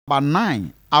but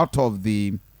 9 out of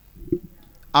the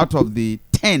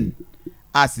 10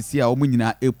 as is here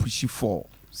omunyina e push for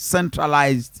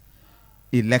centralized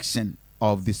election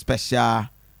of the special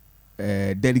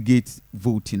delegate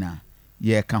voting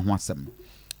ye kan ho asem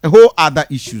a whole other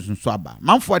issues nso aba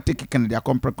manfo take Kennedy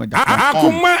Akoma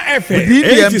Akoma FM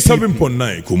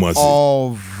 87.9 Kumasi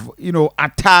of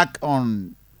attack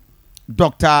on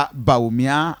Dr.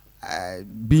 Bawumiah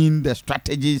being the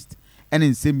strategist and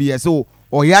in same so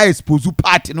oya expose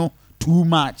party too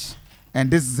much and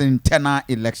this is an internal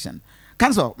election.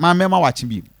 Council, my mema watching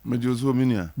me.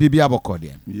 Bibi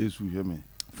abokode. Yes, we hear me.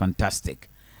 Fantastic.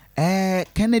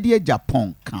 Kennedy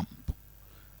Japan camp.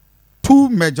 2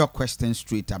 major questions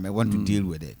straight. I want to deal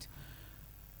with it.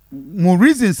 More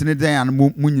reasons in the day and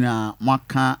Munyina,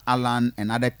 Maka, Alan, and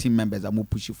other team members are more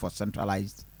pushing for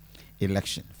centralized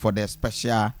election for their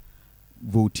special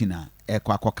voting.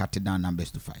 Ekwako cut down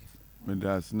numbers to 5.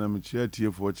 That's na chair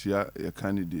for chair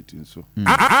candidate in so.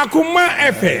 Akoma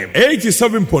FM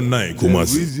 87.9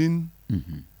 Kumasi. The reason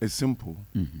is simple.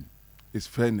 It's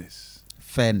fairness.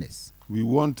 Fairness. We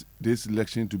want this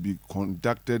election to be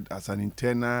conducted as an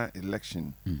internal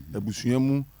election.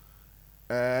 Ebusuamu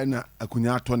na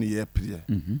akunya atoni ye priye.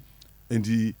 And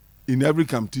in every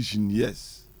competition,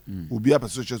 yes, will be a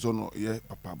position yeah,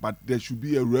 papa, but there should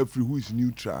be a referee who is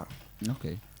neutral.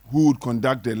 Okay. Who would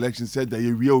conduct the election said that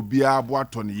you will be able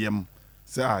to yem.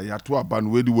 Say, I to a band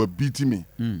where they were beating me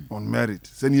on merit.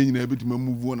 Sending you able to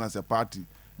move on as a party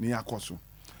near Koso.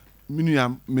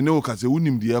 Miniam, Minoka, say,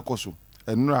 Unim the Koso,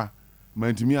 and Ra,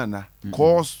 Mantimiana,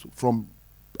 calls from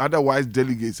otherwise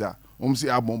delegates are say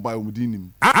Abon by Udinim.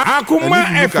 Akoma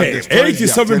FM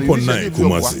 87.9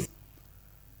 Kumasi.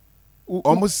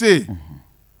 Almost say.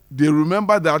 They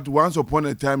remember that once upon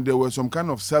a time there was some kind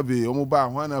of survey.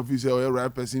 One officer or a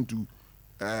right person to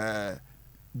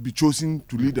be chosen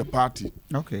to lead the party.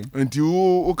 Okay. Until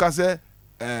Okase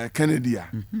Kennedy.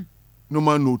 No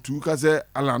man no two. Okase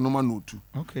Alan no man no two.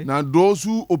 Okay. Now those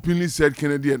who openly said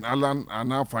Kennedy and Alan are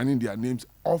now finding their names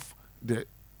off the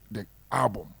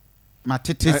album.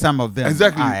 Matete some of them.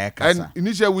 Exactly. And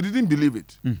initially we didn't believe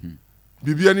it.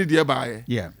 Bibiani dearby.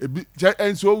 Yeah.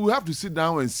 And so we have to sit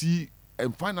down and see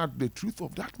and find out the truth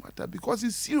of that matter because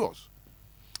it's serious.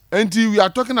 Until we are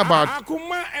talking about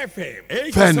Akoma FM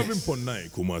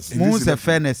 87.9 Kumasi. Most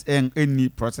fairness in any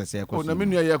process. Oh, I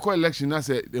mean, you call election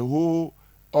as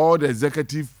all the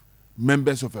executive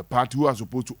members of a party who are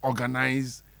supposed to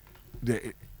organize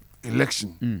the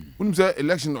election. When you say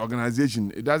election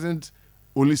organization, it doesn't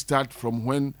only start from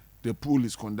when the poll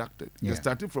is conducted. Yeah.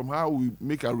 Starting from how we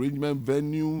make arrangement,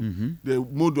 venue, the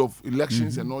mode of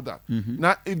elections and all that.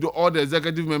 Now, if all the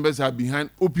executive members are behind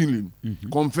openly,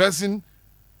 confessing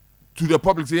to the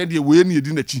public, saying they were in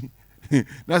the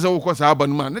that's how we call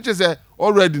man. Let's just say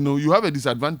already you have a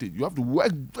disadvantage. You have to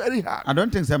work very hard. I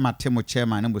don't think that Matemo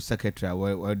chairman and secretary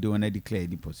were doing a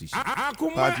declared position.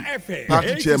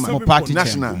 Party chairman, party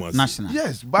national.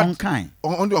 Yes, but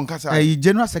on Kasa,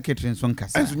 general secretary in some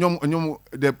Kasa.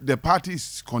 The party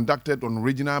is conducted on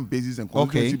regional basis and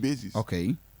constituency basis.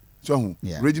 Okay. So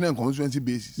regional and constituency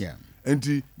basis. Yeah. And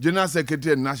the general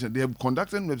secretary and national, they have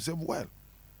conducted themselves well,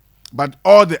 but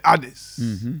all the others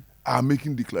are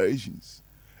making declarations.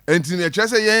 And in the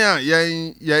church,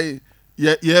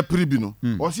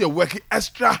 also working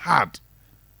extra hard,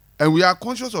 and we are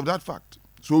conscious of that fact.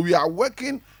 So we are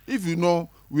working. If you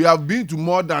know, we have been to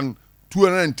more than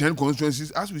 210 constituencies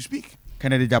as we speak.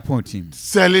 Kennedy Japan team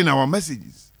selling our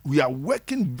messages. We are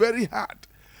working very hard,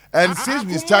 and since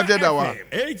we started our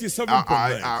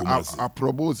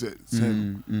proposal,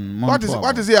 what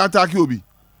is the attack you be?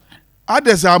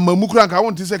 Others are Mamukrank. I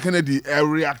want to say Kennedy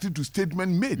reacted to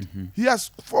statement made.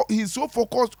 He's so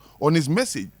focused on his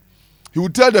message. He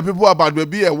would tell the people about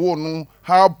baby a war,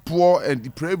 how poor and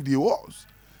depraved he was.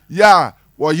 Yeah,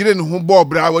 well, you didn't home boy,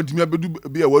 bra. What me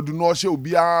be a word do not show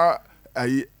be a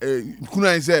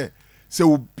kuna say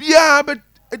be a but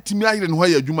timia didn't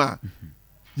why juma.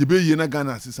 You be yena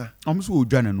Ghana sisa. Almost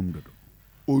Ghana number.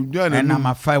 And I'm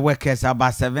a 5 workers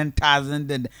about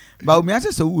 7,000. But me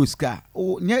answer so uska.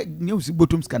 Oh, news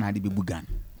bottoms can be bugan.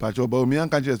 Pacho Bawumiah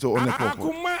can't just on the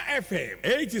Akoma FM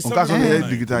 87.9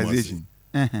 digitization.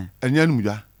 And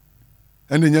Yanumuja.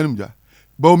 And then Yanumuja.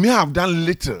 Bawumiah have done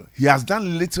little. He has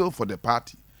done little for the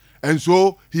party. And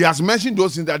so he has mentioned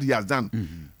those things that he has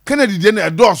done. Kennedy didn't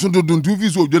adore so to do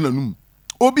this or Jananum.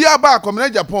 Obia ba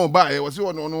community Japan ba was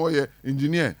one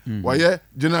engineer, why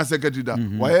general secretary da,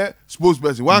 why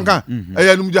spokesperson. One can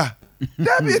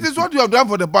it is what you have done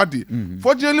for the party.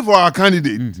 Fortunately for our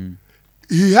candidate,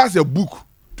 he has a book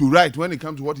to write when it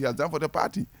comes to what he has done for the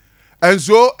party. And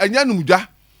so Enyanumuja,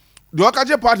 the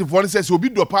Okaje party for says will be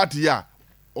the party yeah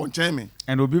on Chemi.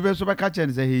 And Obibe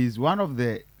Sobakachen say he is one of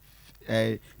the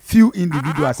few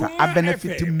individuals that are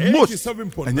benefiting most from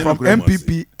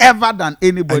NPP ever than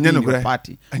anybody in the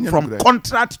party. From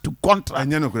contract to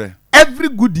contract. Every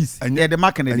goodies the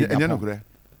market.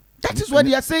 That is what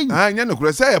they are saying. I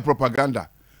say a propaganda.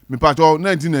 Me part of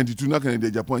 1992 na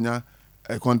Canada Japan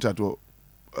a contract or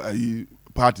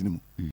party.